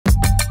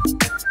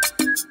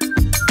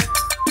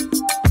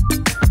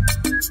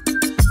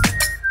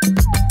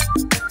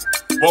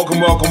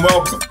Welcome.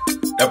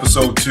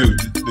 Episode 2,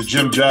 the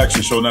Jim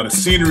Jackson Show. Now, the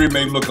scenery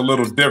may look a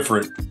little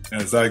different,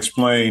 as I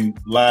explained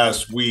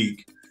last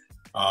week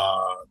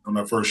on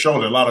my first show.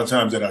 There are a lot of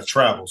times that I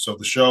travel. So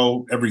the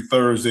show every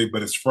Thursday,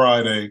 but it's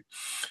Friday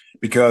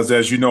because,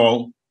 as you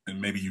know, and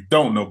maybe you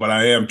don't know, but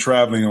I am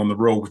traveling on the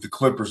road with the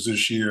Clippers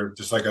this year,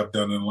 just like I've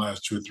done in the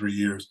last 2 or 3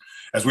 years,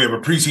 as we have a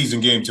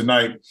preseason game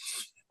tonight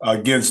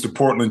against the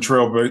Portland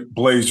Trail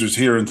Blazers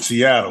here in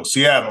Seattle.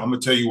 I'm going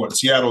to tell you what,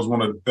 Seattle is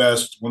one of the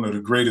best, one of the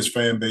greatest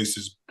fan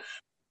bases,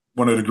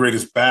 one of the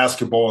greatest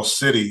basketball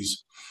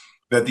cities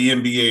that the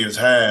NBA has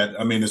had.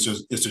 I mean, it's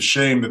a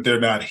shame that they're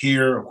not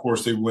here. Of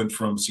course, they went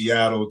from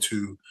Seattle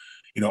to,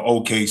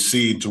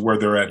 OKC to where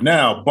they're at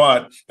now.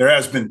 But there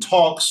has been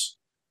talks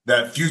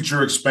that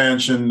future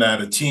expansion,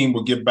 that a team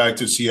will get back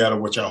to Seattle,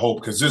 which I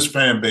hope, because this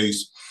fan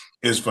base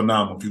is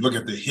phenomenal. If you look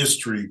at the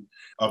history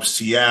of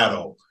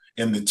Seattle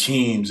and the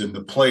teams and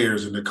the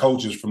players and the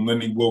coaches, from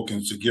Lenny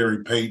Wilkens to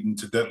Gary Payton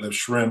to Detlef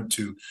Schrempf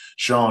to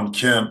Sean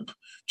Kemp,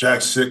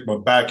 Jack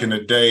Sikma back in the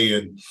day.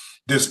 And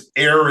this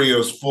area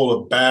is full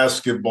of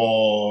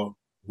basketball,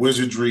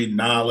 wizardry,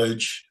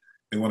 knowledge.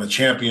 They won a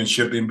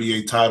championship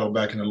NBA title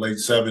back in the late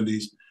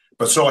 70s.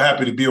 But so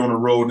happy to be on the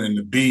road and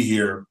to be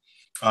here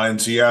in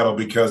Seattle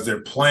because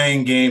they're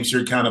playing games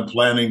here, kind of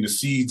planting the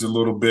seeds a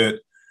little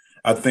bit,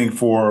 I think,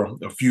 for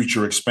a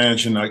future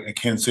expansion. I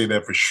can't say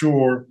that for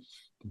sure,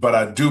 but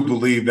I do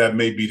believe that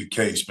may be the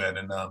case, man.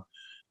 And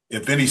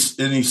if any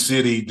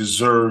city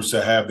deserves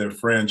to have their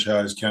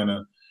franchise kind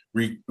of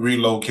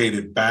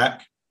relocated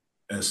back,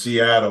 and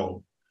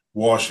Seattle,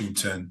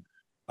 Washington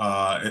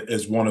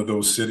is one of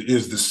those cities,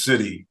 is the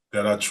city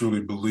that I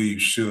truly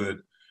believe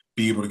should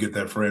be able to get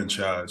that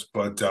franchise.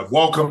 But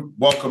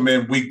welcome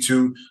in week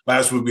 2.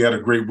 Last week we had a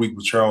great week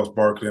with Charles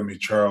Barkley. I mean,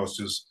 Charles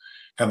just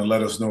kind of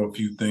let us know a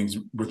few things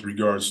with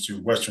regards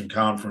to Western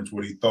Conference,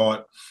 what he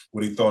thought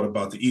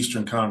about the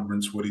Eastern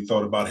Conference, what he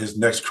thought about his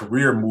next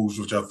career moves,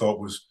 which I thought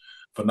was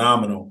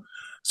phenomenal.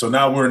 So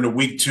now we're in the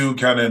week 2,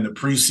 kind of in the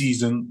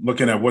preseason,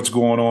 looking at what's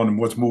going on and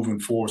what's moving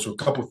forward. So a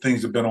couple of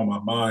things have been on my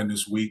mind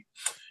this week,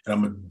 and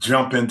I'm going to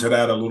jump into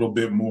that a little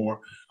bit more.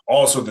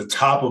 Also, the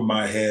top of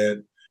my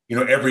head,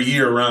 every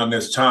year around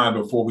this time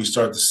before we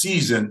start the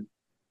season,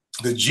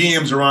 the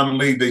GMs around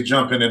the league, they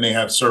jump in and they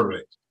have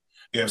surveys.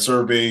 They have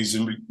surveys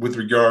with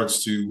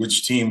regards to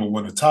which team will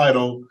win a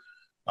title,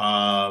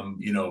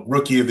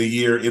 rookie of the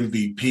year,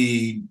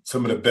 MVP,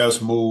 some of the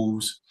best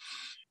moves.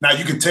 Now,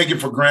 you can take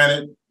it for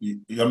granted.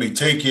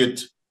 Take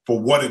it for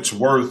what it's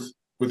worth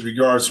with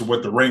regards to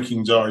what the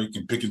rankings are. You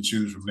can pick and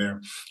choose from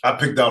there. I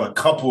picked out a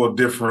couple of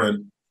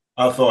different,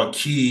 I thought,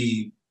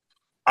 key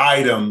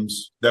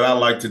items that I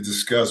like to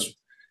discuss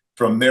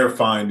from their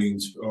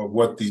findings, or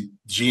what the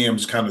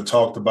GMs kind of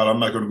talked about. I'm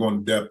not going to go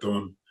into depth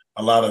on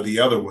a lot of the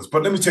other ones.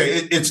 But let me tell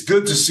you, it's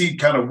good to see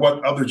kind of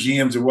what other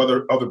GMs and what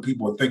other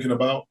people are thinking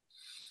about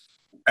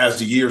as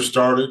the year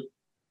started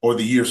or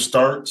the year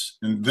starts.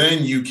 And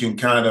then you can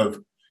kind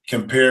of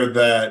compare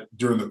that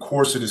during the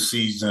course of the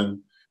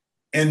season,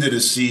 end of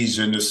the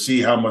season, to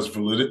see how much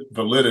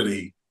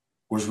validity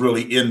was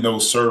really in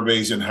those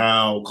surveys and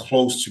how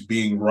close to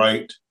being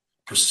right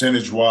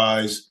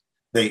percentage-wise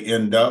they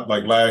end up.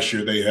 Like last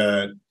year, they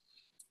had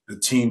the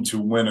team to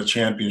win a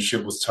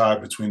championship was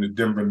tied between the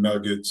Denver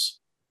Nuggets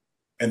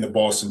and the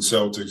Boston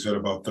Celtics at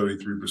about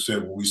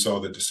 33%. Well, we saw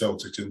that the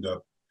Celtics end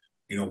up,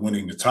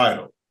 winning the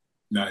title.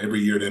 Now,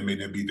 every year that may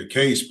not be the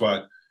case,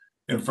 but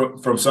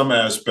from some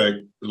aspect,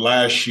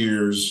 last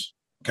year's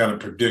kind of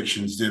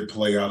predictions did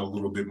play out a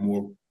little bit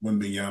more.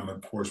 Wembanyama,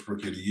 of course,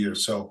 rookie of the year.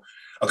 So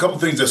a couple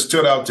of things that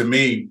stood out to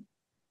me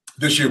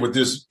this year with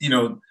this,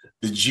 the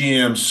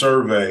GM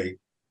survey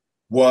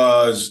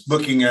was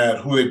looking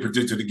at who they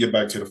predicted to get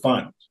back to the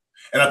finals.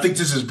 And I think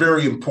this is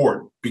very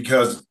important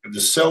because the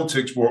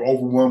Celtics were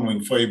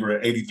overwhelming favor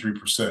at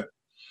 83%.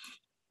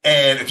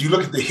 And if you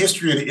look at the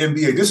history of the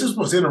NBA, this is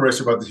what's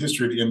interesting about the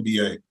history of the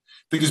NBA. I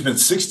think there's been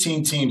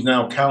 16 teams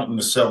now, counting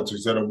the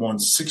Celtics, that have won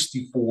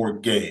 64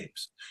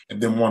 games and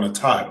then won a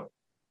title.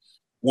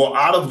 Well,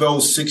 out of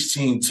those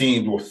 16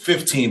 teams, or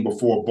 15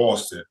 before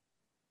Boston,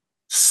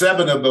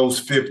 7 of those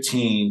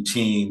 15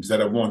 teams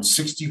that have won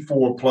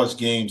 64-plus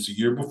games the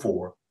year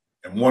before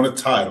and won a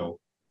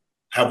title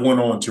have went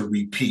on to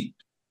repeat.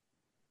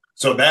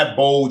 So that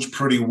bodes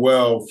pretty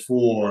well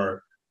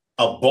for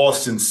a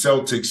Boston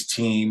Celtics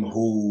team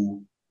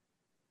who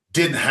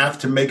didn't have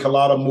to make a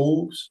lot of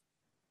moves,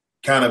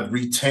 kind of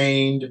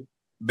retained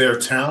their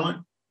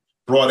talent,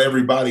 brought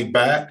everybody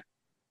back.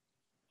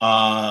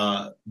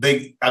 I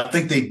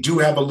think they do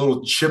have a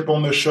little chip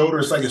on their shoulder.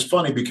 It's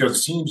funny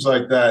because teams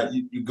like that,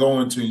 you go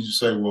into and you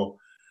say, well,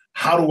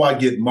 how do I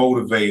get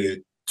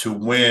motivated to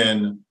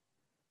win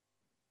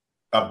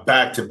a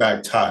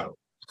back-to-back title?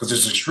 Because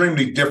it's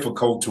extremely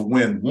difficult to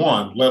win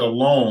one, let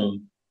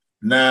alone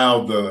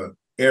now the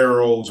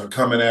arrows are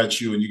coming at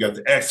you and you got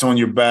the X on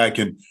your back.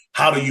 And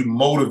how do you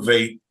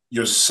motivate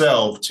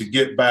yourself to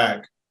get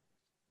back,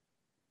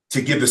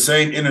 to give the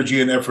same energy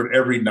and effort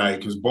every night?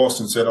 Because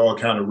Boston set all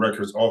kind of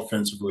records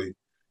offensively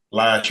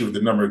last year with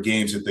the number of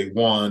games that they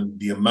won,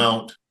 the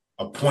amount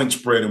a point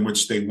spread in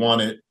which they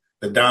wanted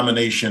the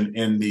domination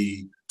in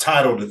the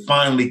title to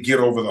finally get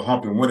over the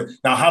hump and win it.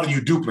 Now, how do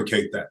you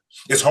duplicate that?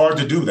 It's hard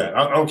to do that.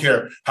 I don't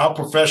care how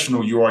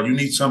professional you are. You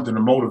need something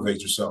to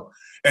motivate yourself.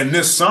 And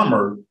this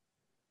summer,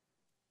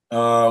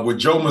 with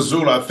Joe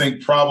Mazzulla, I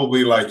think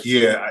probably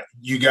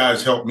you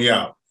guys helped me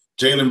out.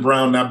 Jaylen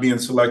Brown not being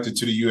selected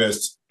to the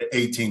U.S.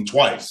 18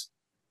 twice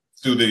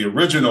through the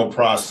original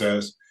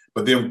process,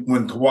 but then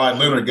when Kawhi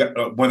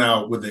Leonard went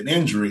out with an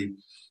injury,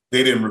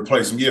 they didn't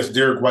replace him. Yes,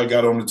 Derek White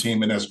got on the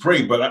team, and that's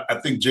great, but I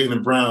think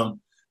Jaylen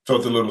Brown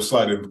felt a little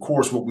slighted. Of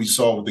course, what we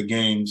saw with the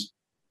games,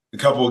 a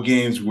couple of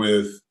games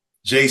with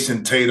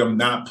Jason Tatum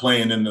not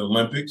playing in the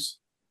Olympics,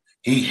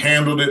 he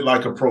handled it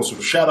like a pro. So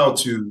shout out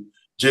to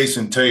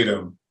Jason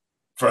Tatum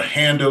for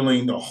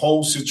handling the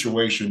whole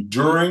situation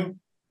during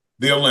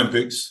the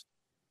Olympics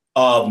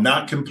of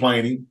not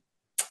complaining,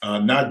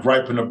 not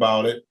griping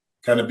about it,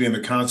 kind of being the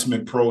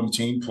consummate pro and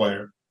team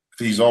player.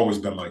 He's always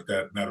been like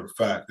that, matter of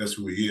fact. That's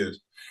who he is.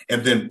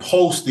 And then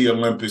post the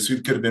Olympics,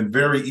 it could have been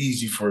very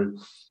easy for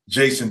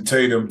Jason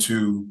Tatum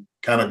to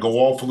kind of go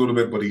off a little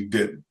bit, but he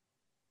didn't.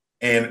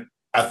 And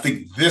I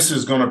think this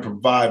is going to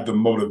provide the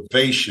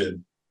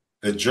motivation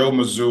that Joe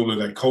Mazzulla,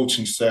 that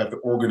coaching staff, the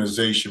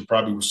organization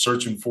probably was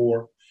searching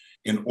for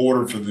in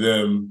order for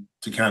them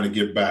to kind of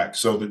get back.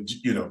 So that,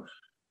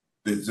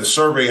 the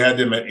survey had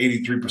them at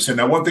 83%.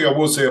 Now, one thing I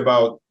will say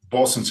about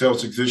Boston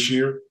Celtics this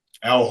year,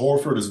 Al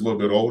Horford is a little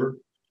bit older.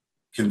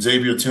 Can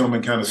Xavier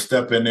Tillman kind of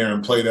step in there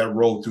and play that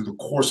role through the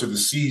course of the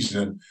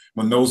season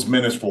when those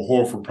minutes for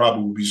Horford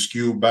probably will be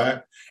skewed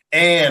back?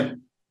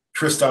 And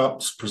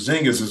Kristaps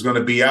Porzingis is going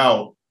to be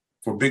out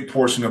for a big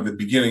portion of the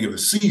beginning of the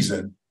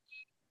season.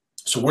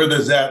 So where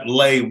does that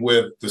lay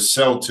with the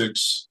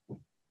Celtics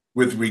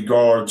with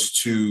regards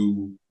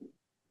to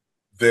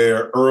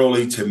their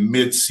early to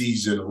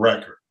mid-season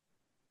record?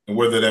 And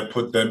whether that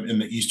put them in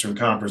the Eastern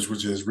Conference,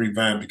 which is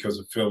revamped because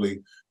of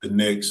Philly, the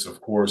Knicks,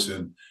 of course,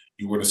 and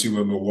you want to see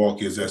where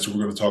Milwaukee is at. So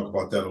we're going to talk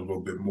about that a little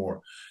bit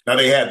more. Now,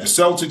 they had the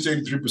Celtics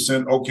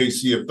 83%,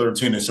 OKC at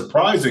 13%. And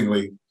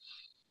surprisingly,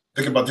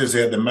 think about this,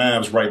 they had the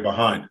Mavs right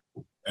behind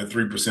it at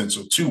 3%.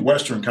 So two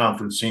Western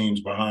Conference teams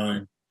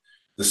behind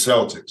the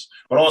Celtics.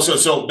 But also,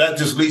 so that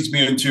just leads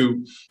me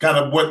into kind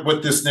of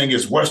what this thing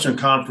is, Western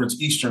Conference,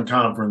 Eastern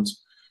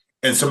Conference,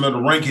 and some of the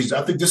rankings.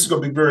 I think this is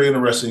going to be very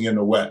interesting in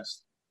the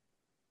West.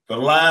 The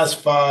last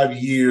 5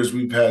 years,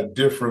 we've had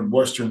different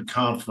Western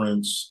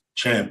Conference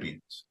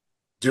champions,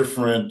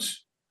 different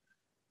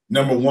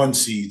number one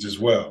seeds as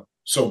well.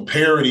 So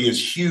parity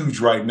is huge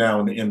right now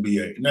in the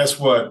NBA. And that's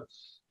what,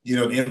 the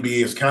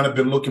NBA has kind of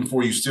been looking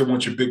for. You still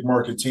want your big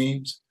market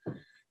teams.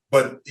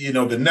 But,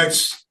 the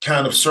next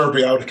kind of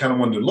survey I kind of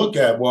wanted to look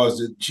at was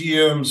that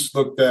GMs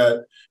looked at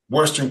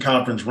Western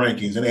Conference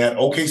rankings, and they had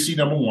OKC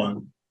number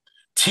 1,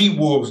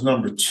 T-Wolves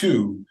number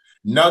 2,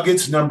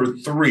 Nuggets number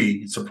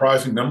 3,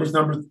 surprising numbers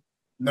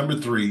number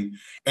 3,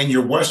 and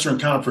your Western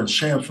Conference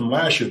champs from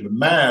last year, the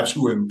Mavs,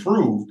 who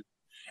improved,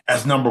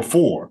 as number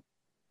 4.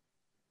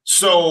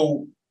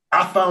 So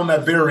I found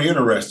that very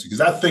interesting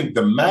because I think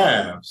the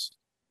Mavs,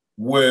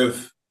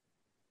 with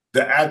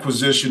the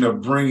acquisition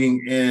of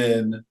bringing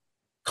in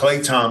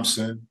Klay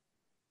Thompson,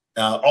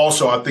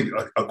 also I think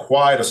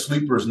acquired a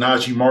sleeper as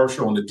Najee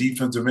Marshall on the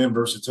defensive end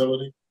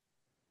versatility,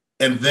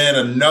 and then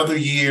another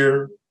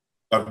year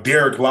of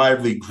Derek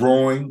Lively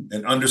growing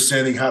and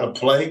understanding how to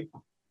play.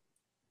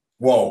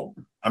 Whoa.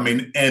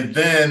 And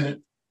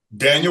then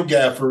Daniel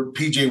Gafford,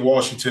 P.J.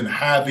 Washington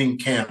having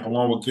camp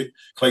along with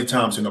Klay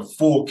Thompson, a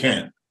full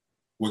camp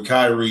with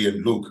Kyrie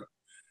and Luka.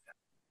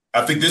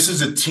 I think this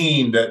is a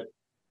team that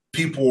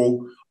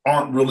people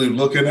aren't really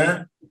looking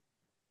at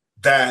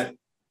that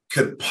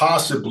could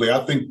possibly,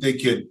 I think they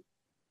could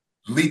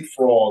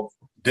leapfrog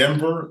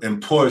Denver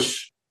and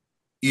push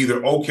either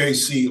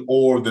OKC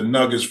or the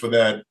Nuggets for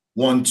that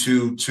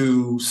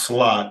 1-2-2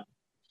 slot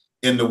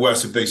in the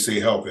West if they stay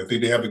healthy. I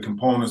think they have the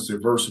components.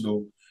 They're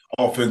versatile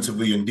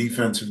offensively and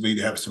defensively.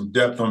 They have some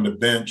depth on the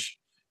bench.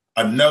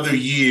 Another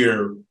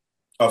year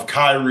of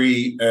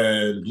Kyrie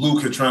and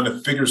Luka trying to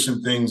figure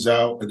some things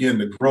out. Again,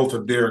 the growth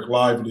of Derek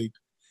Lively.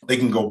 They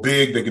can go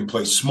big. They can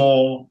play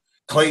small.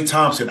 Klay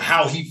Thompson,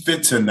 how he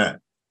fits in that.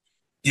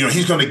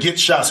 He's going to get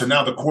shots, and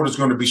now the court is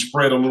going to be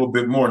spread a little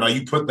bit more. Now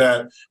you put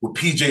that with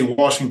P.J.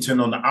 Washington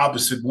on the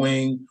opposite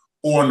wing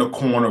or in the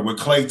corner with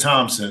Klay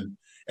Thompson,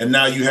 and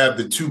now you have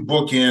the two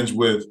bookends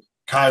with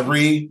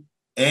Kyrie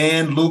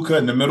and Luka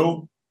in the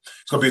middle.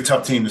 It's going to be a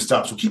tough team to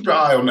stop. So keep your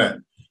eye on that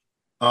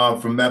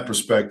from that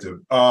perspective.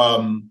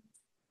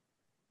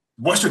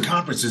 Western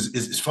Conference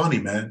is funny,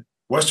 man.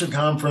 Western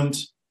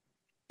Conference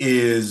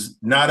is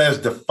not as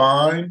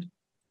defined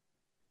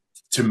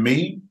to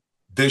me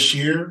this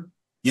year.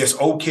 Yes,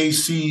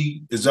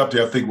 OKC is up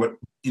there. I think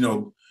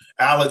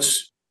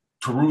Alex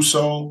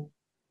Caruso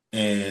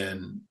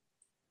and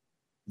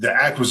the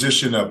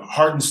acquisition of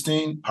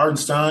Hartenstein,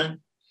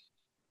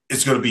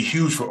 it's going to be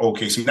huge for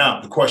OKC.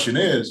 Now, the question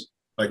is,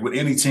 like with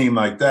any team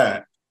like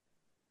that,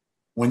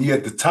 when you're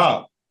at the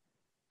top,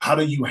 how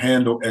do you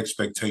handle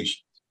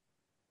expectations?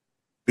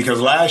 Because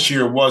last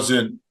year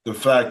wasn't the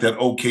fact that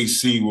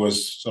OKC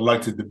was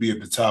selected to be at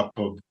the top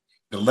of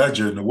the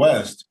ledger in the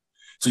West.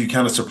 So you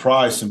kind of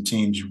surprised some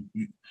teams.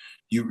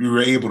 You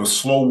were able to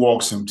slow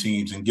walk some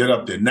teams and get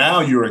up there.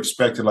 Now you're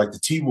expected, like the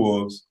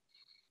T-Wolves,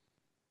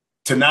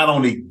 to not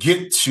only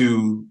get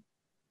to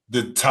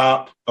the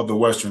top of the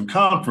Western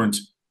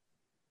Conference,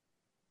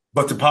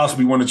 but to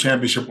possibly win a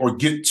championship or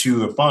get to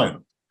the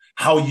final.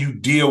 How you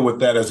deal with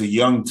that as a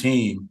young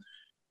team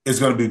is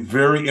going to be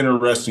very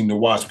interesting to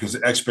watch, because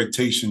the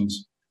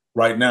expectations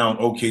right now in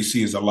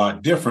OKC is a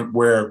lot different,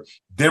 where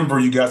Denver,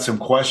 you got some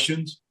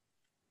questions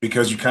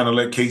because you kind of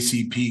let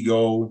KCP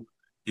go.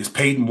 Is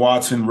Peyton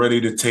Watson ready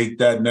to take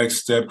that next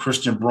step?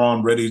 Christian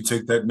Braun ready to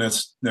take that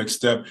next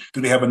step?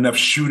 Do they have enough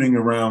shooting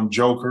around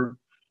Joker?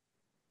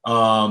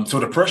 So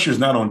the pressure is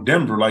not on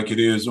Denver like it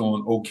is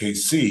on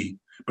OKC,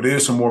 but there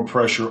is some more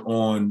pressure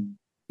on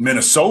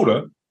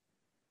Minnesota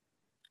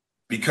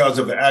because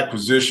of the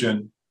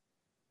acquisition,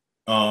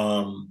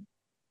 of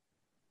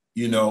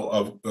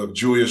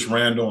Julius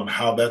Randle and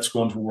how that's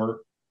going to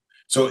work.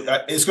 So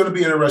it's going to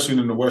be interesting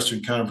in the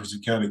Western Conference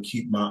to kind of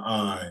keep my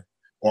eye,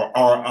 or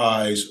our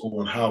eyes,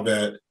 on how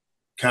that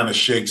kind of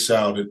shakes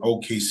out and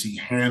OKC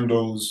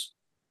handles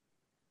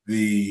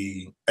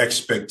the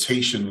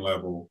expectation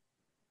level,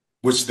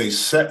 which they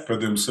set for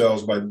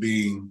themselves by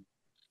being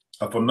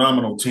a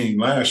phenomenal team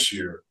last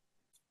year.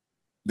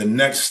 The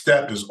next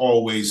step is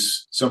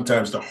always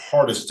sometimes the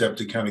hardest step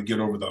to kind of get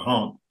over the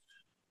hump.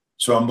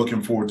 So I'm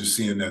looking forward to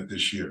seeing that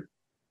this year.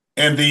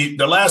 And the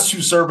last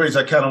two surveys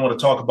I kind of want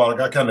to talk about,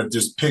 I kind of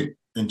just pick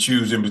and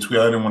choose in between.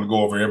 I didn't want to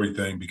go over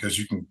everything because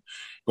you can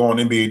go on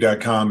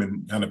NBA.com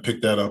and kind of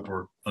pick that up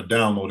or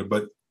download it.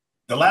 But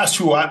the last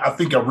two I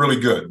think are really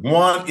good.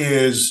 One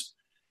is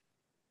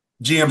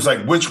GM's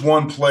like, which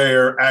one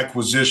player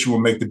acquisition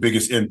will make the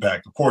biggest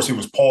impact? Of course, it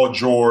was Paul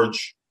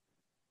George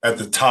at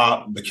the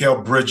top.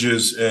 Mikal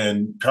Bridges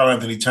and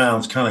Karl-Anthony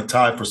Towns kind of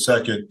tied for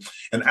second.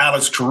 And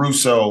Alex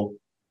Caruso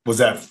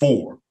was at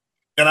 4.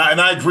 And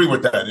I agree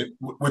with that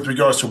with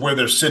regards to where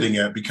they're sitting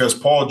at, because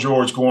Paul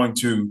George going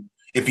to,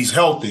 if he's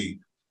healthy,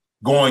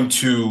 going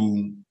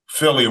to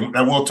Philly, and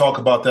we'll talk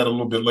about that a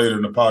little bit later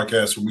in the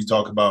podcast when we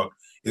talk about,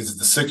 is it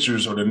the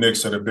Sixers or the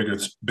Knicks that are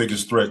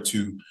biggest threat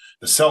to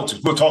the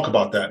Celtics? We'll talk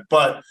about that.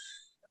 But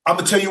I'm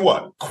going to tell you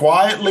what,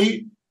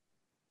 quietly,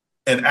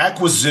 an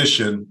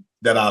acquisition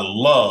that I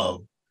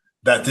love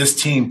that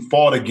this team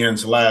fought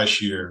against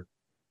last year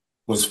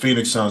was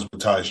Phoenix Suns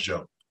with Tyus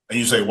Jones. And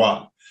you say,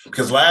 why?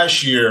 Because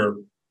last year,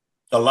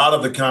 a lot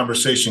of the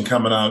conversation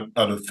coming out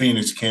of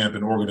Phoenix camp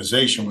and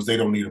organization was they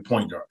don't need a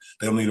point guard.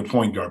 They don't need a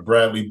point guard.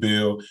 Bradley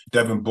Beal,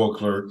 Devin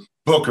Booker,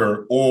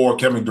 or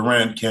Kevin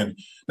Durant can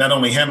not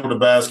only handle the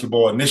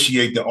basketball,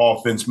 initiate the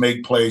offense,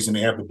 make plays, and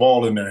they have the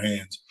ball in their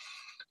hands.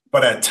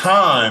 But at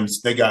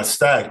times, they got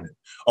stagnant.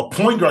 A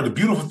point guard, the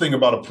beautiful thing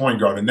about a point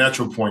guard, a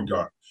natural point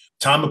guard,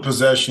 time of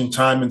possession,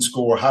 time and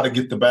score, how to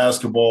get the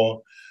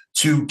basketball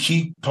to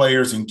key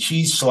players in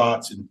key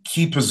slots and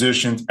key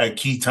positions at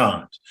key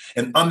times,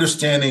 and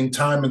understanding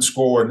time and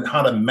score and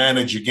how to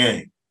manage a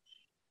game.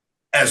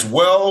 As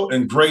well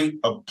and great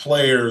of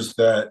players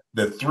that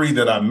the three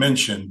that I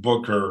mentioned,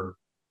 Booker,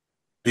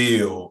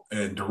 Beal,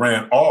 and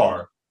Durant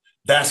are,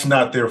 that's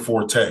not their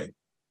forte.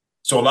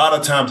 So a lot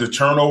of times the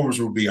turnovers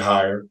will be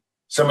higher.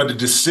 Some of the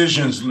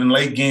decisions in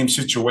late game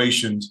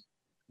situations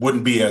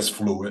wouldn't be as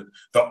fluid.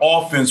 The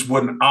offense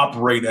wouldn't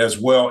operate as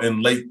well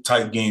in late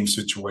tight game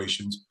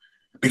situations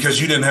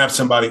because you didn't have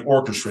somebody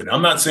orchestrated.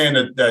 I'm not saying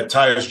that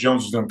Tyus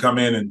Jones is going to come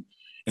in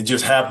and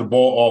just have the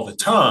ball all the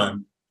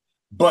time,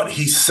 but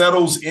he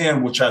settles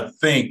in, which I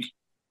think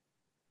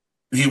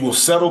he will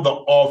settle the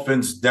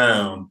offense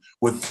down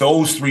with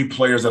those three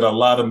players that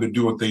allow them to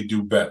do what they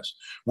do best,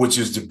 which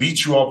is to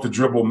beat you off the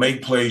dribble,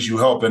 make plays, you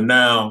help, and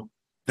now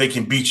they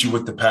can beat you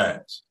with the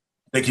pass.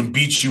 They can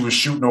beat you with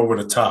shooting over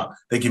the top.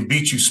 They can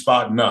beat you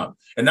spotting up.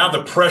 And now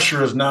the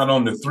pressure is not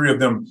on the three of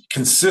them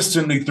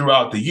consistently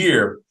throughout the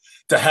year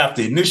to have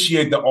to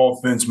initiate the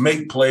offense,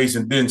 make plays,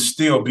 and then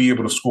still be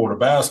able to score the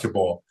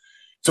basketball.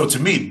 So to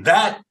me,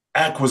 that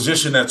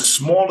acquisition, that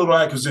small little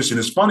acquisition,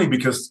 is funny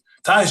because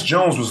Tyus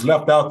Jones was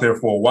left out there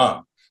for a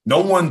while.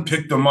 No one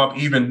picked him up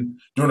even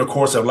during the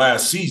course of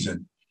last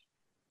season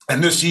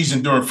and this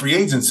season during free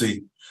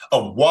agency,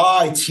 of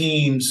why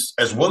teams,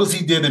 as well as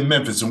he did in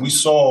Memphis, and we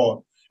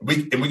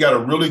got a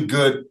really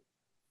good,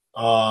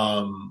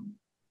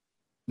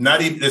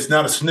 it's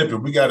not a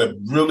snippet, we got a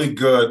really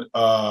good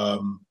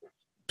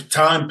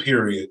time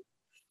period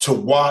to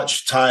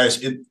watch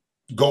Tyus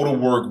go to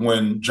work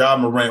when Ja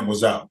Morant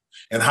was out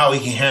and how he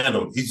can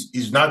handle it.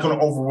 He's not going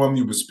to overwhelm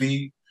you with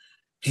speed.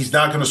 He's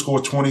not going to score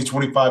 20,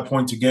 25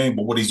 points a game,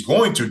 but what he's not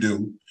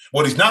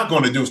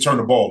going to do is turn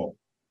the ball over.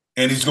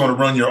 And he's going to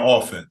run your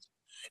offense.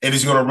 And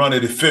he's going to run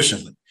it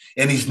efficiently.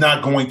 And he's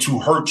not going to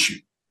hurt you.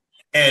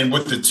 And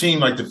with the team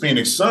like the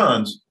Phoenix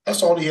Suns,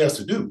 that's all he has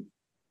to do.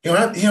 He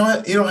don't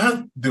have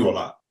to do a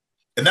lot.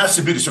 And that's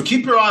the beauty. So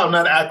keep your eye on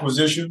that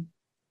acquisition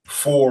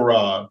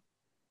for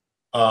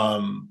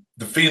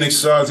the Phoenix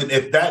Suns. And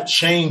if that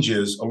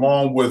changes,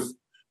 along with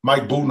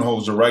Mike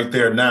Budenholzer right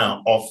there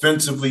now,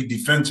 offensively,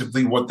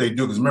 defensively, what they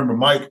do. Because remember,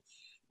 Mike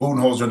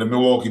Budenholzer and the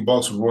Milwaukee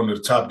Bucks were one of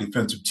the top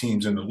defensive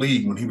teams in the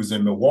league when he was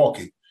in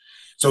Milwaukee.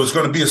 So it's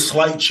going to be a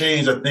slight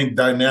change, I think,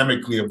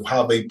 dynamically of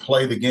how they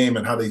play the game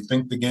and how they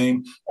think the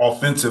game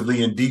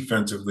offensively and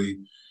defensively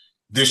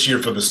this year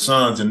for the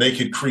Suns. And they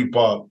could creep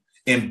up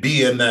and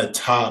be in that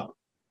top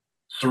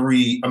 4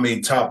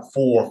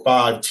 or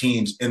 5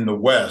 teams in the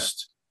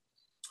West,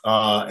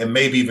 and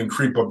maybe even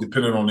creep up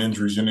depending on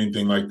injuries and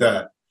anything like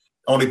that.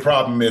 Only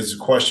problem is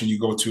the question you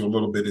go to a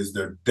little bit is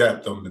their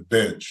depth on the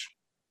bench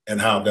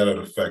and how that would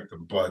affect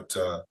them. But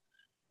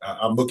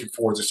I'm looking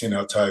forward to seeing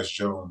how Tyus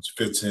Jones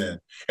fits in.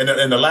 And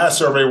the last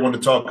survey I wanted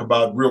to talk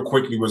about real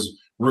quickly was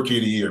Rookie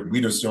of the Year.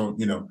 We just don't,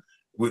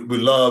 we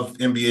love,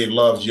 NBA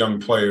loves young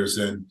players.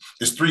 And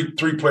there's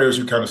three players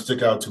who kind of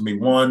stick out to me.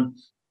 One,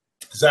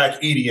 Zach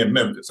Edey in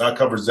Memphis. I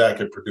covered Zach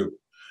at Purdue.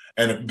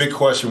 And the big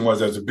question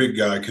was, as a big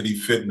guy, could he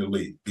fit in the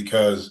league?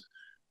 Because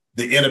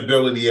the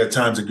inability at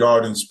times to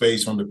guard in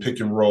space on the pick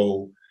and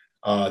roll,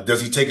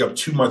 does he take up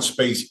too much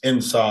space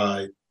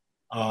inside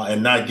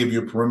and not give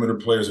your perimeter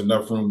players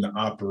enough room to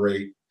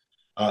operate?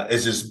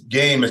 Is his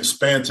game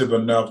expansive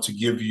enough to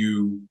give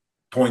you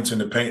points in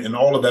the paint? And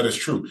all of that is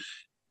true.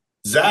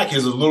 Zach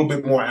is a little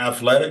bit more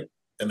athletic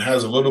and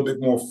has a little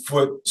bit more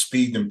foot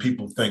speed than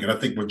people think. And I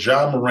think with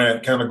Ja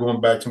Morant, kind of going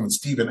back to when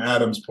Steven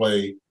Adams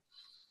played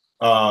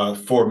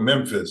for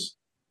Memphis,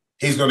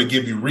 he's going to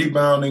give you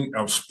rebounding.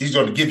 He's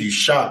going to give you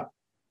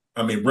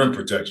rim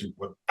protection,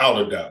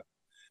 without a doubt.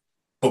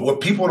 But what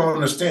people don't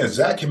understand,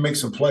 Zach can make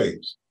some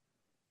plays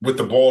with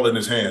the ball in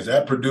his hands.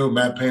 At Purdue,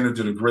 Matt Painter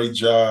did a great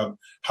job.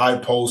 High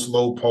post,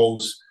 low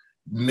post,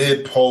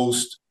 mid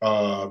post,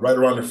 right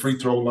around the free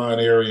throw line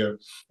area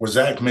where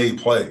Zach made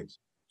plays.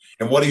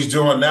 And what he's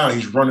doing now,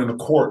 he's running the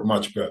court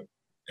much better.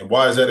 And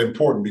why is that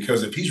important?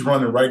 Because if he's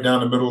running right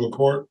down the middle of the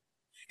court,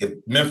 if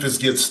Memphis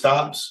gets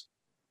stops,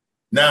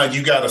 now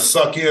you got to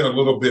suck in a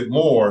little bit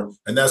more,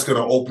 and that's going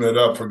to open it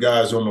up for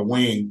guys on the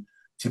wing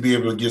to be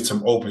able to get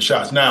some open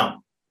shots.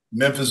 Now,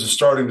 Memphis is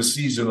starting the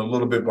season a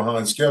little bit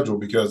behind schedule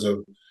because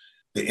of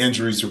the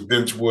injuries of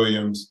Vince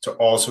Williams to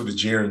also to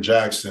Jaren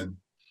Jackson.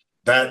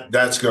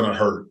 That's going to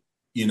hurt,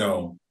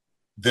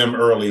 them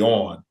early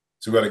on.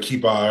 So we got to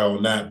keep our eye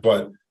on that.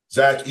 But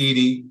Zach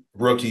Edey,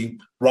 rookie,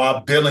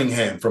 Rob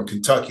Billingham from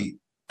Kentucky,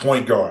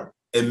 point guard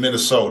in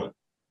Minnesota.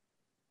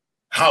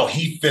 How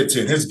he fits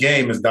in. His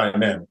game is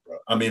dynamic, bro.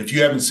 If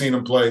you haven't seen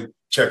him play,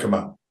 check him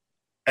out.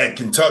 At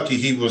Kentucky,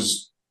 he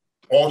was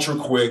ultra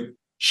quick,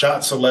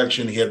 shot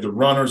selection. He had the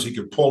runners. He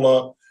could pull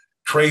up,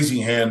 crazy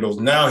handles.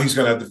 Now he's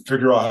going to have to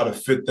figure out how to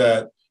fit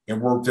that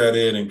and work that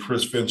in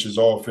Chris Finch's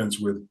offense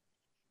with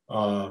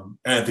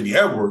Anthony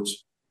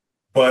Edwards.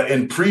 But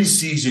in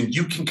preseason,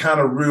 you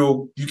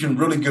can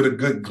really get a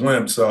good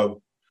glimpse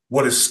of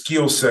what his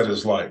skill set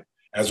is like.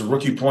 As a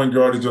rookie point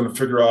guard, he's going to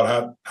figure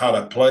out how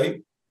to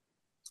play.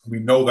 We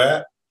know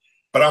that.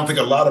 But I don't think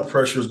a lot of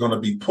pressure is going to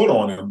be put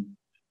on him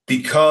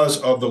because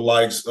of the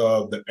likes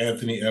of the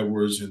Anthony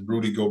Edwards and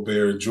Rudy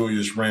Gobert and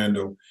Julius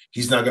Randle.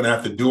 He's not going to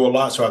have to do a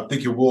lot. So I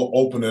think it will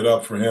open it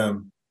up for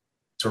him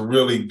to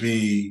really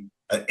be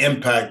an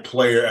impact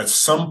player at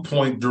some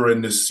point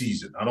during this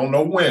season. I don't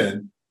know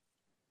when,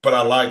 but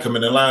I like him.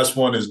 And the last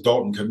one is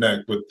Dalton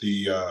Knecht with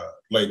the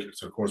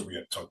Lakers. Of course, we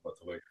have to talk about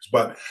the Lakers.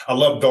 But I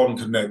love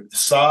Dalton Knecht.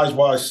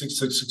 Size-wise,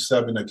 6'6",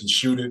 6'7", that can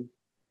shoot it.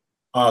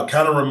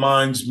 Kind of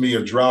reminds me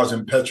of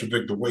Drazen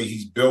Petrovic, the way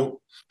he's built,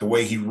 the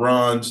way he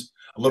runs,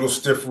 a little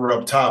stiffer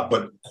up top,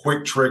 but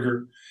quick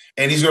trigger.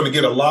 And he's going to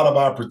get a lot of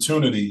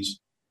opportunities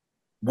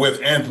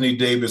with Anthony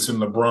Davis and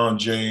LeBron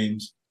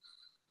James.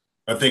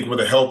 I think with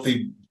a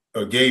healthy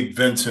Gabe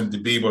Vincent to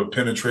be able to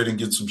penetrate and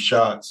get some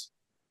shots.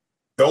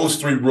 Those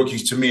three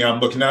rookies, to me, I'm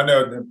looking at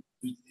there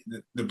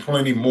are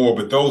plenty more,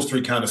 but those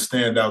three kind of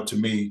stand out to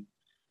me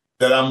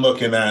that I'm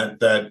looking at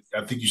that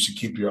I think you should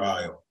keep your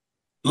eye on.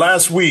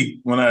 Last week,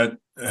 when I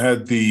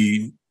had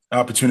the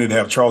opportunity to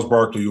have Charles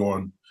Barkley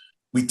on,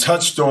 we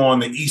touched on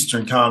the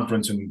Eastern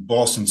Conference and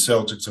Boston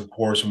Celtics, of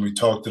course, and we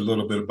talked a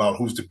little bit about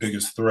who's the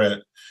biggest threat.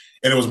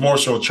 And it was more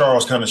so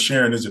Charles kind of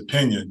sharing his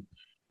opinion.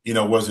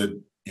 Was it,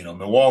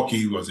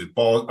 Milwaukee? Was it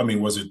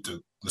was it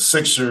the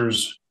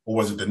Sixers or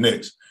was it the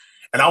Knicks?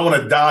 And I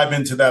want to dive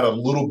into that a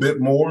little bit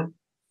more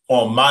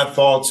on my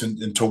thoughts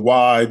and to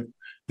why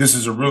this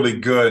is a really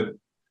good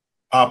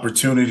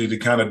opportunity to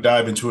kind of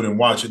dive into it and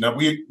watch it. Now,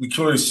 we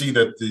clearly see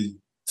that the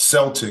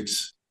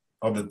Celtics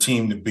are the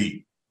team to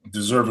beat,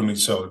 deservingly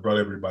so. They brought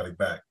everybody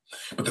back.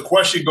 But the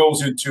question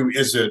goes into,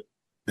 is it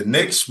the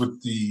Knicks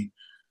with the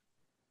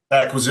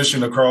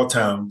acquisition of Karl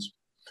Towns,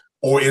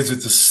 or is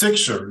it the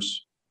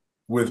Sixers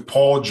with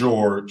Paul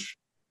George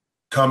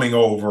coming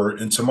over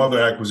and some other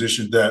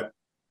acquisitions that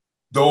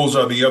those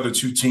are the other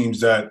two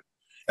teams that,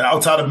 and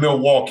outside of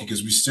Milwaukee,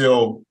 because we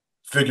still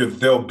figure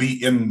they'll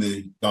be in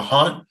the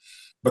hunt,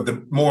 but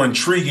the more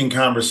intriguing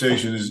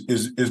conversation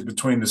is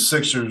between the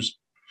Sixers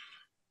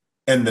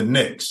and the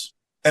Knicks.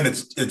 And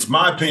it's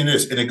my opinion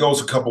and it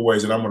goes a couple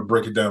ways, and I'm going to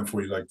break it down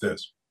for you like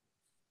this.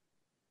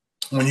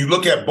 When you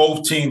look at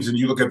both teams and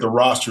you look at the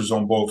rosters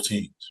on both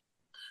teams,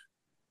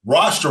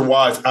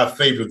 Roster-wise, I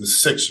favor the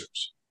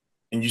Sixers.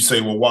 And you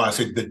say, well, why? I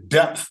say the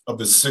depth of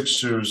the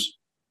Sixers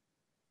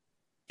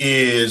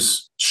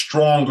is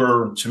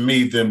stronger to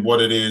me than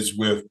what it is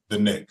with the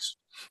Knicks.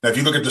 Now, if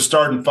you look at the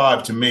starting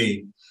five, to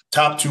me,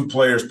 top two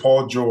players,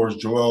 Paul George,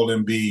 Joel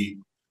Embiid,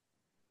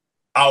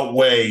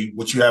 outweigh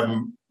what you have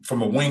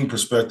from a wing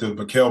perspective,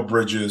 Mikal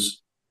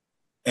Bridges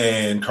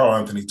and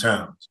Karl-Anthony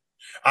Towns.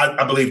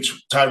 I believe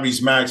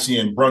Tyrese Maxey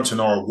and Brunson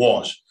are a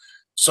wash.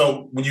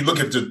 So when you look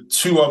at the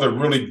two other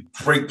really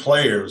great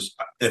players,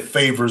 it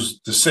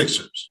favors the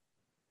Sixers.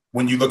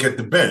 When you look at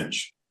the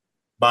bench,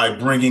 by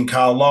bringing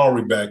Kyle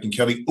Lowry back and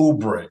Kelly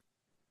Oubre,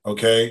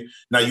 okay?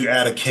 Now you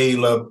add a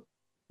Caleb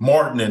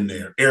Martin in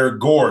there, Eric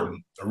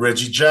Gordon, a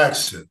Reggie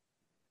Jackson,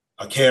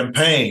 a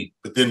campaign,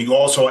 but then you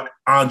also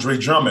Andre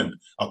Drummond,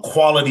 a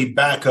quality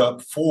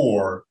backup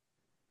for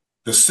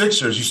the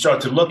Sixers. You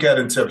start to look at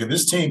it and say, okay,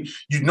 this team,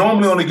 you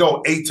normally only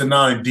go 8 to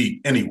 9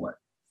 deep anyway,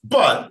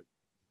 but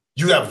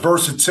you have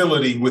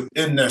versatility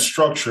within that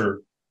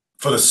structure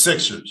for the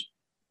Sixers.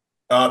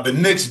 The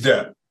Knicks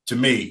depth, to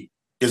me,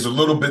 is a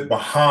little bit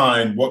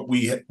behind what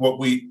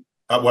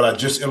I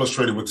just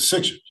illustrated with the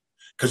Sixers,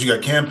 because you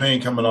got campaign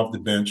coming off the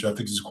bench. I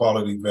think he's a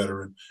quality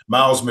veteran.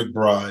 Miles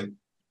McBride,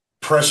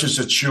 Precious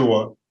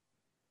Achiuwa,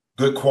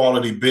 good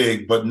quality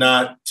big, but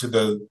not to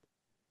the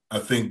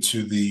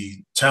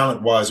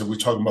talent-wise that we're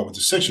talking about with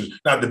the Sixers.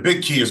 Now, the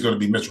big key is going to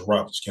be Mitchell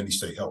Robinson. Can he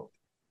stay healthy?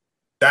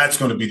 That's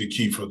going to be the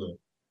key for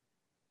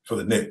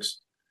the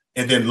Knicks.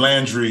 And then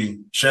Landry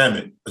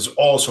Shamet is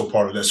also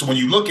part of that. So when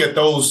you look at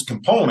those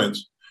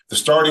components, the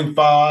starting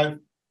five,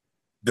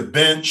 the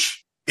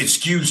bench, it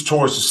skews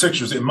towards the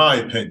Sixers, in my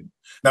opinion.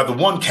 Now, the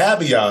one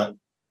caveat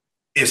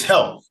is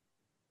health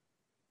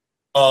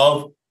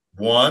of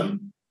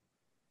one,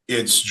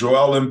 it's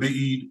Joel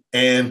Embiid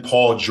and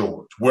Paul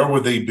George. Where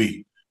would they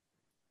be?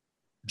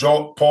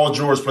 Paul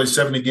George played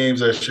 70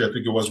 games last year. I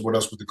think it was with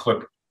us with the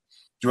Clippers.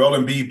 Joel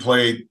Embiid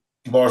played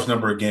a large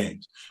number of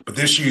games. But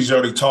this year he's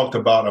already talked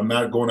about, I'm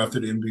not going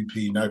after the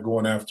MVP, not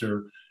going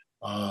after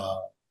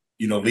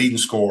leading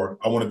scorer.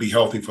 I want to be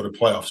healthy for the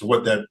playoffs. So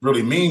what that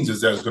really means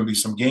is there's going to be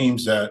some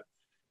games that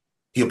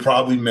he'll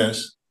probably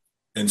miss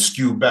and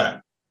skew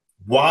back.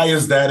 Why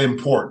is that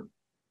important?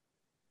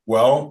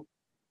 Well,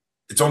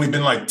 it's only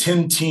been like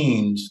 10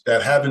 teams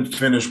that haven't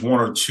finished one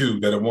or two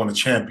that have won a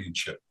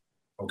championship,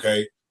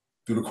 okay,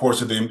 through the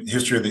course of the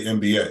history of the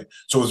NBA.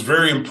 So it's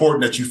very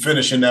important that you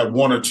finish in that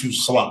one or two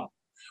slot.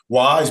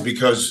 Why? Is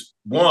because,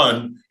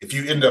 one, if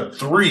you end up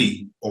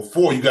 3 or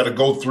 4, you got to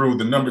go through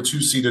the number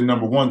 2 seed and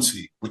number 1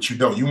 seed, which you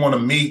don't. You want to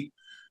meet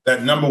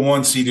that number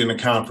 1 seed in the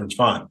conference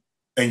final.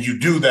 And you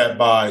do that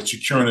by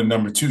securing a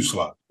number 2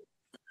 slot.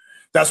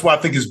 That's why I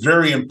think it's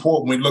very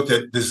important when we looked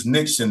at this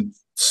Knicks and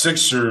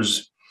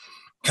Sixers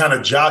kind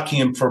of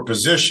jockeying for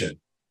position.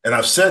 And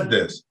I've said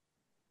this,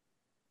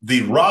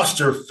 the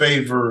roster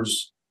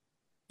favors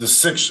the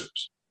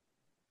Sixers.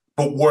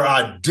 But where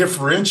I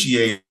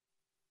differentiate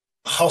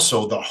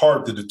hustle, the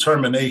heart, the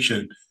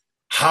determination,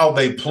 how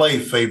they play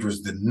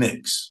favors the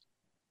Knicks.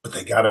 But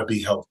they got to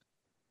be healthy.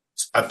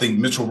 I think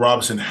Mitchell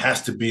Robinson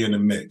has to be in the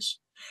mix.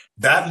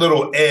 That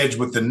little edge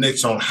with the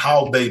Knicks on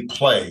how they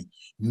play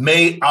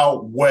may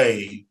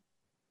outweigh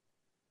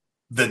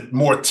the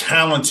more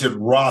talented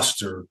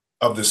roster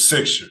of the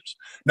Sixers.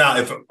 Now,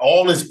 if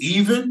all is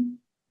even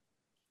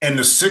and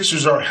the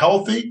Sixers are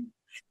healthy,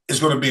 it's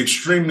going to be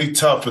extremely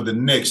tough for the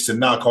Knicks to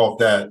knock off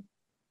that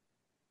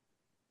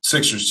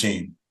Sixers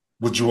team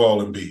with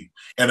Joel Embiid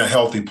and a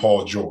healthy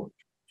Paul George.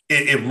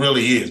 It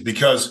really is,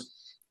 because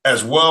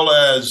as well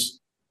as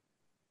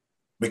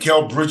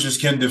Mikal Bridges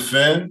can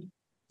defend,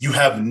 you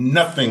have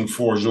nothing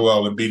for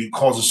Joel Embiid. It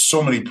causes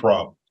so many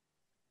problems.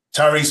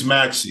 Tyrese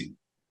Maxey,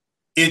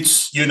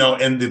 it's,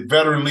 and the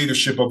veteran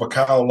leadership of a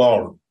Kyle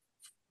Lowry.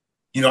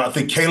 I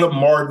think Caleb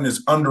Martin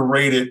is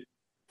underrated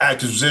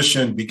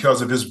acquisition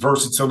because of his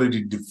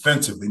versatility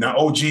defensively. Now,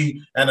 OG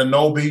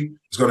Anunoby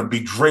is going to be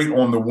great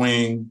on the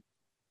wing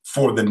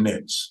for the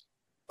Knicks.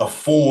 A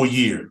full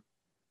year.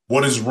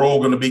 What is his role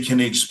going to be? Can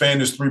he expand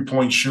his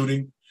three-point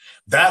shooting?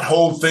 That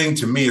whole thing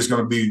to me is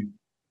going to be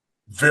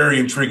very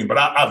intriguing. But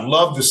I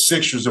love the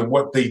Sixers and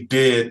what they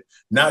did,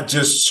 not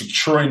just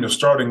securing the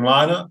starting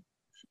lineup,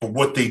 but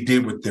what they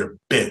did with their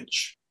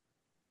bench.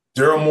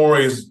 Daryl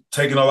Morey is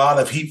taking a lot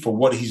of heat for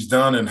what he's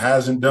done and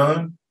hasn't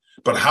done,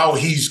 but how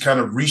he's kind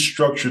of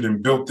restructured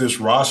and built this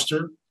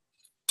roster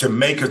to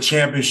make a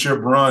championship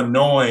run,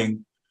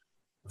 knowing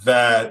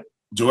that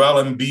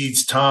Joel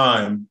Embiid's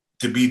time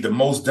to be the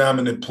most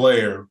dominant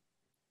player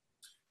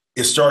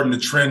is starting to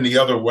trend the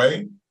other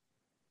way.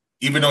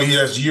 Even though he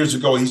has years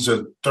ago, he's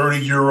a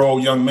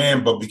 30-year-old young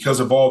man, but because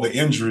of all the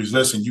injuries,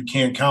 listen, you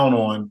can't count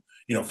on,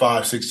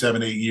 5, 6,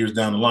 7, 8 years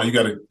down the line. You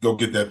got to go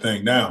get that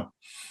thing now.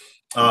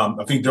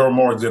 I think Daryl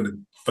Morey did a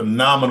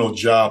phenomenal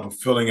job of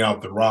filling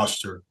out the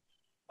roster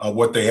of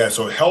what they had.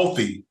 So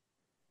healthy,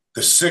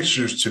 the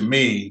Sixers, to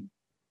me,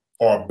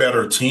 are a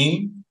better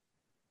team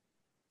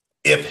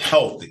if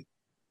healthy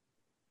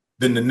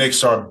than the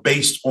Knicks are,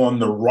 based on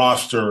the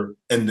roster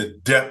and the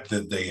depth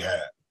that they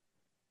have.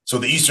 So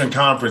the Eastern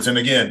Conference, and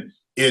again,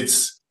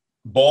 it's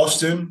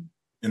Boston,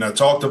 and I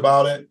talked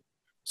about it,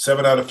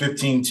 7 out of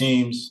 15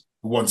 teams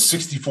who won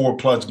 64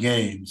 plus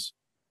games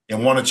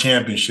and won a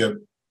championship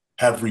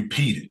have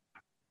repeated.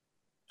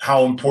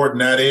 How important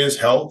that is,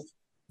 health,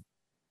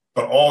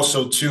 but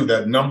also, too,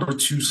 that number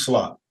 2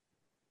 slot.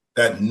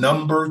 That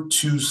number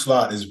 2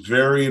 slot is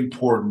very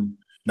important,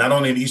 not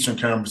only in the Eastern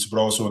Conference, but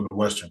also in the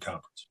Western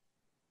Conference.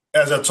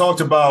 As I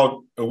talked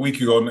about a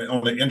week ago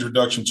on the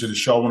introduction to the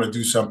show, I want to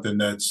do something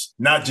that's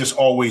not just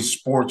always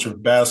sports or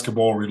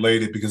basketball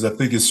related, because I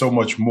think it's so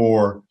much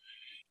more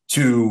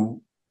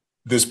to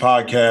this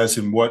podcast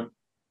and what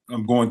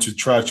I'm going to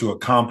try to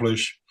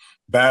accomplish.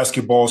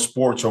 Basketball,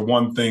 sports are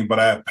one thing, but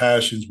I have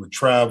passions with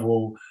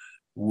travel,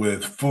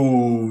 with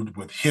food,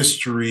 with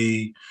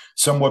history,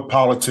 somewhat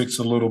politics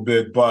a little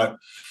bit. But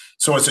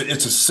so it's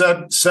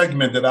a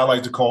segment that I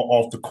like to call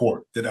Off the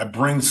Court, that I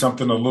bring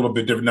something a little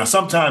bit different. Now,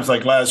 sometimes,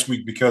 like last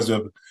week, because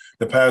of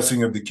the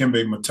passing of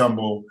Dikembe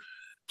Mutombo,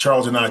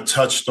 Charles and I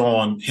touched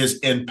on his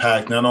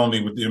impact, not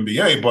only with the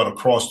NBA, but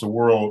across the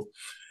world,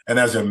 and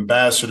as an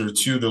ambassador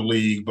to the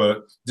league,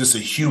 but just a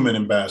human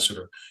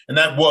ambassador. And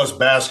that was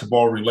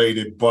basketball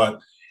related, but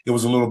it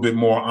was a little bit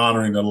more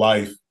honoring the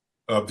life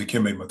of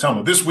Dikembe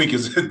Mutombo. This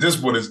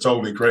one is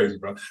totally crazy,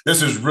 bro.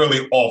 This is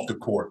really off the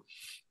court.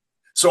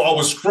 So I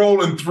was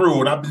scrolling through,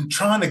 and I've been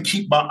trying to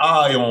keep my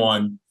eye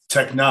on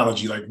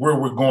technology, like where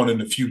we're going in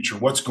the future,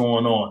 what's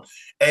going on,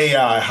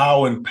 AI,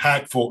 how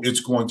impactful it's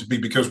going to be,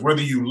 because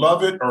whether you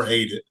love it or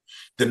hate it,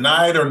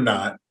 deny it or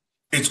not,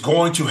 it's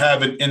going to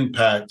have an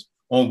impact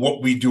on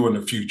what we do in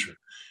the future.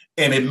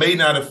 And it may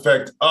not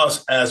affect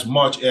us as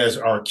much as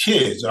our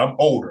kids. I'm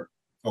older,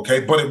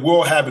 okay, but it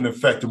will have an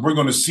effect. And we're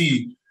going to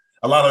see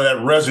a lot of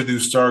that residue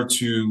start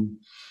to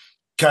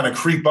kind of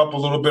creep up a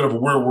little bit of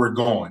where we're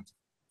going.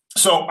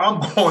 So I'm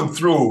going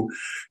through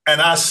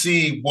and I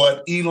see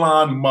what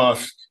Elon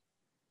Musk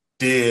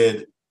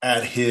did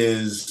at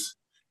his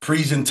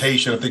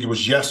presentation, I think it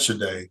was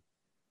yesterday,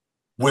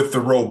 with the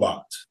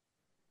robots.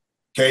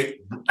 Okay,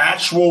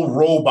 actual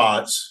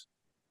robots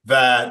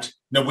that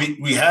now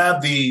we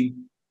have the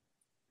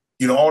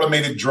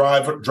automated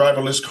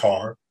driverless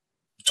car.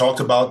 You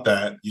talked about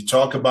that. You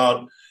talk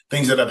about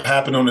things that have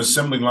happened on the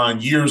assembly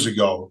line years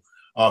ago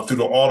through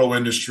the auto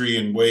industry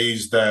in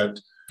ways that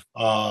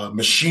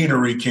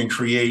machinery can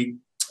create,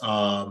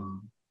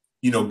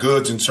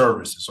 goods and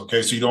services.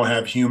 Okay, so you don't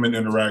have human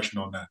interaction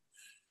on that.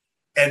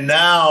 And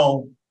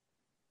now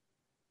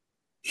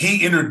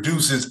he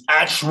introduces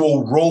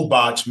actual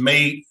robots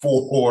made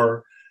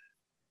for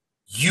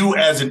you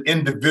as an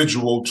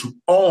individual to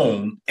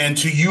own and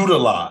to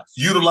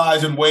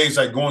utilize in ways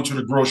like going to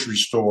the grocery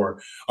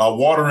store,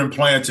 watering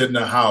plants in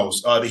the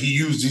house. He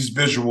used these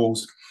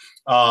visuals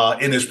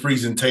in his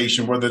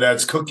presentation, whether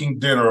that's cooking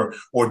dinner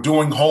or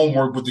doing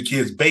homework with the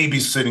kids,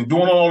 babysitting,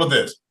 doing all of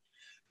this.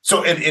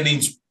 So, and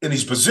he's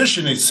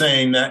positioning this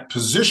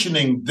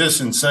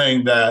and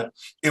saying that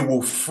it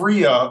will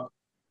free up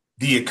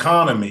the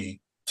economy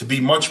to be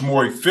much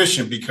more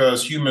efficient,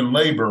 because human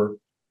labor,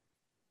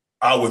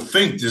 I would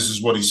think this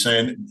is what he's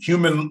saying,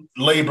 human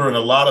labor in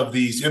a lot of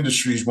these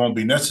industries won't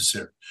be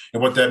necessary.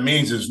 And what that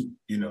means is,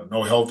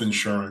 no health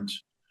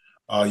insurance.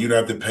 You don't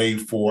have to pay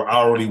for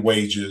hourly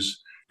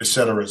wages, et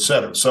cetera, et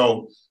cetera.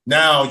 So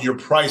now your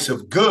price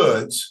of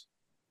goods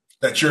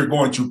that you're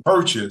going to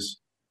purchase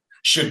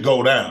should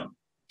go down,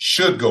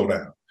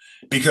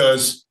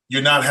 because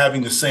you're not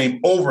having the same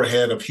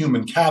overhead of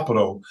human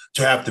capital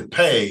to have to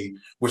pay,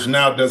 which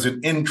now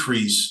doesn't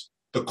increase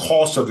the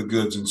cost of the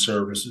goods and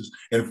services.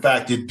 In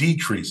fact, it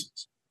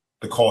decreases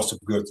the cost of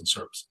goods and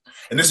services.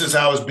 And this is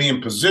how it's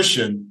being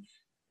positioned,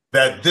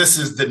 that this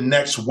is the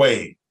next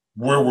way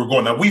where we're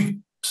going. Now, we've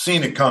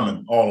seen it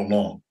coming all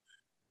along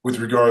with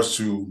regards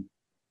to,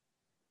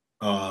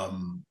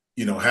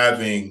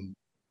 having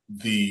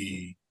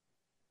the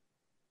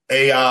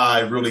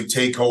AI really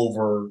take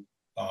over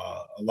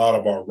a lot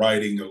of our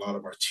writing, a lot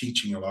of our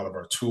teaching, a lot of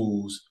our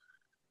tools.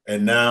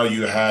 And now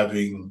you're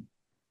having,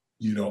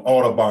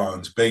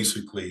 Autobahns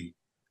basically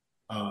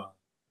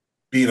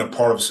being a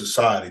part of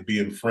society,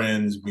 being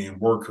friends, being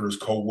workers,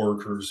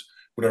 co-workers,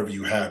 whatever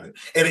you have it.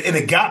 And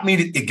it got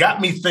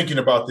me thinking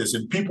about this.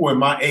 And people in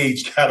my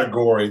age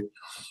category,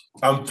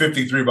 I'm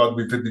 53, about to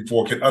be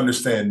 54, can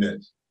understand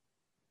this.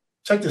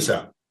 Check this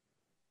out.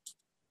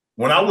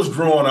 When I was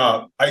growing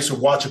up, I used to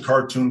watch a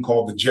cartoon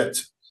called The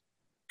Jetsons.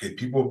 Okay,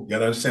 people got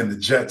to understand The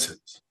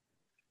Jetsons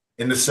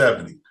in the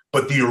 70s.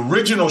 But the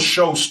original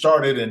show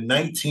started in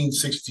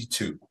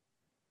 1962.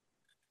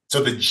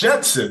 So The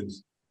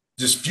Jetsons,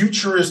 this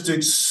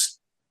futuristic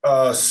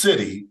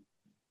city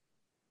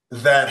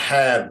that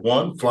had,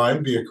 one,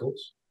 flying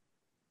vehicles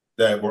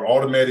that were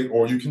automatic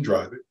or you can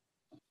drive it.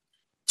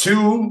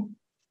 Two,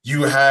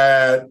 you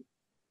had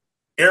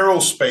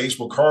aerospace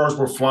where cars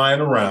were flying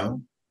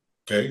around.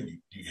 Okay,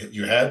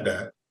 you had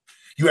that.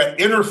 You had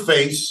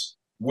interface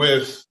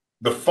with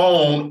the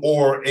phone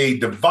or a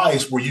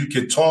device where you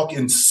could talk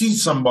and see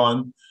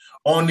someone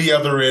on the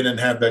other end and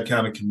have that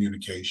kind of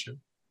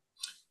communication.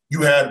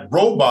 You had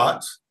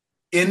robots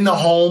in the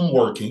home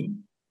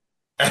working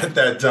at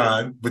that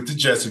time with the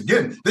Jets.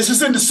 Again, this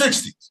is in the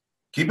 60s.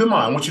 Keep in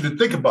mind, I want you to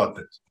think about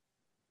this.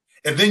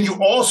 And then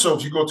you also,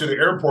 if you go to the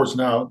airports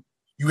now,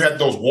 you have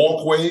those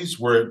walkways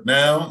where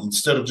now,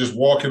 instead of just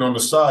walking on the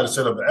side,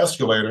 instead of the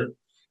escalator,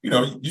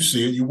 you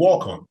see it, you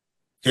walk on it.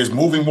 His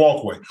moving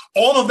walkway.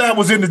 All of that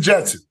was in the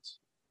Jetsons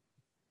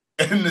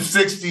in the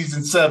 60s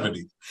and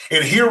 70s.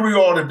 And here we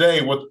are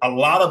today with a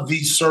lot of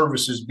these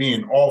services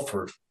being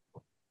offered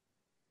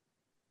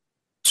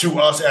to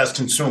us as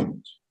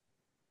consumers.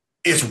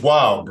 It's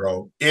wild,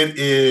 bro. It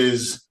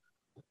is,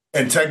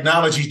 and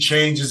technology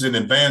changes and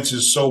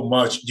advances so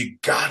much, you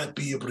got to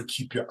be able to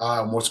keep your eye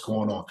on what's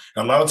going on.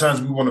 And a lot of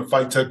times we want to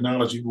fight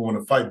technology. We want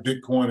to fight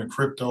Bitcoin and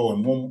crypto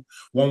and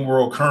one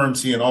world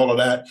currency and all of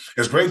that.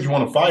 It's great if you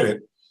want to fight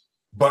it.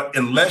 But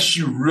unless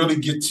you really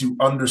get to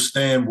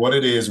understand what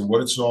it is and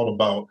what it's all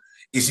about,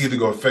 it's either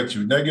going to affect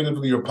you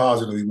negatively or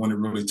positively when it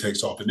really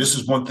takes off. And this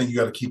is one thing you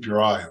got to keep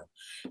your eye on,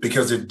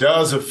 because it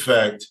does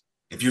affect,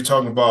 if you're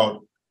talking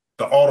about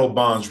the auto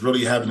bonds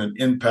really having an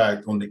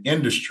impact on the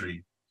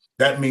industry,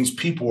 that means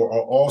people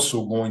are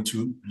also going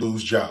to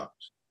lose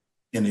jobs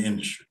in the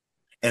industry.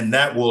 And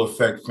that will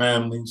affect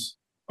families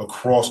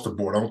across the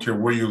board. I don't care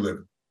where you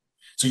live.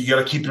 So you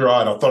got to keep your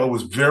eye on. I thought it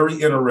was very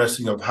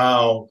interesting of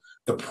how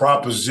the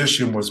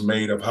proposition was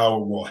made of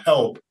how it will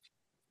help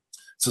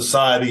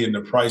society and the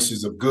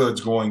prices of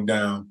goods going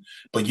down,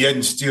 but yet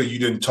and still you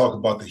didn't talk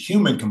about the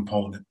human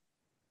component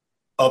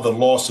of the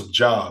loss of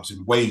jobs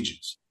and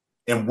wages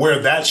and where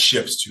that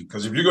shifts to.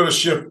 Because if you're going to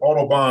shift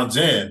auto bonds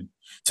in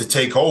to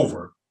take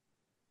over,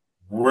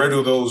 where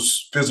do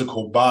those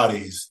physical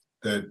bodies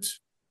that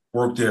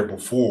worked there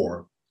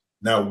before,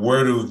 now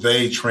where do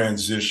they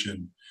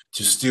transition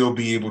to still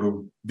be able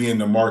to be in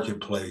the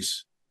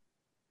marketplace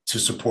to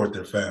support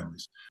their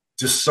families?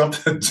 Just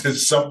something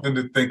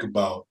to think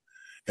about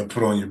and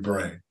put on your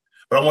brain.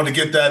 But I want to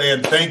get that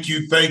in. Thank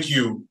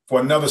you for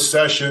another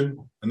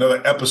session,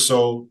 another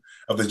episode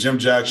of the Jim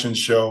Jackson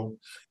Show.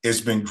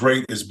 It's been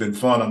great. It's been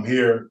fun. I'm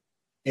here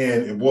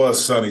in, it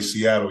was sunny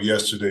Seattle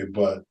yesterday,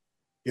 but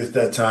it's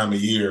that time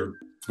of year.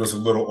 It was a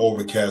little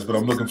overcast, but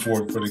I'm looking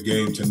forward for the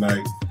game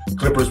tonight.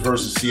 Clippers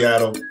versus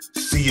Seattle.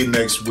 See you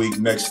next week,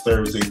 next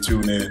Thursday.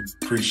 Tune in.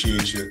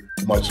 Appreciate you.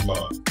 Much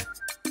love.